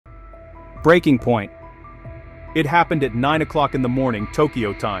Breaking point. It happened at 9 o'clock in the morning,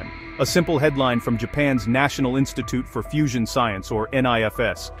 Tokyo time. A simple headline from Japan's National Institute for Fusion Science, or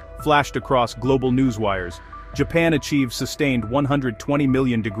NIFS, flashed across global newswires. Japan achieves sustained 120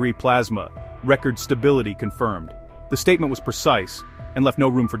 million degree plasma, record stability confirmed. The statement was precise, and left no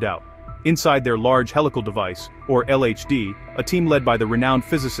room for doubt. Inside their Large Helical Device, or LHD, a team led by the renowned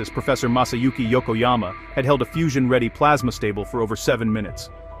physicist Professor Masayuki Yokoyama had held a fusion-ready plasma stable for over 7 minutes.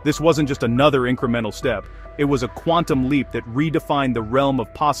 This wasn't just another incremental step, it was a quantum leap that redefined the realm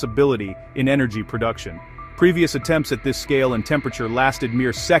of possibility in energy production. Previous attempts at this scale and temperature lasted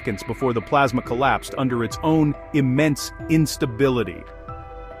mere seconds before the plasma collapsed under its own immense instability.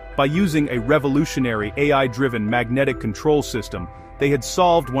 By using a revolutionary AI-driven magnetic control system, they had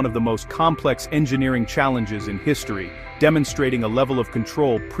solved one of the most complex engineering challenges in history, demonstrating a level of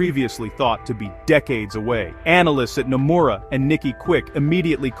control previously thought to be decades away. Analysts at Nomura and Nikki Quick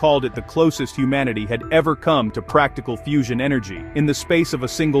immediately called it the closest humanity had ever come to practical fusion energy. In the space of a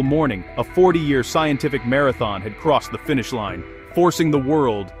single morning, a 40-year scientific marathon had crossed the finish line, forcing the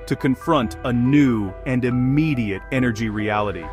world to confront a new and immediate energy reality.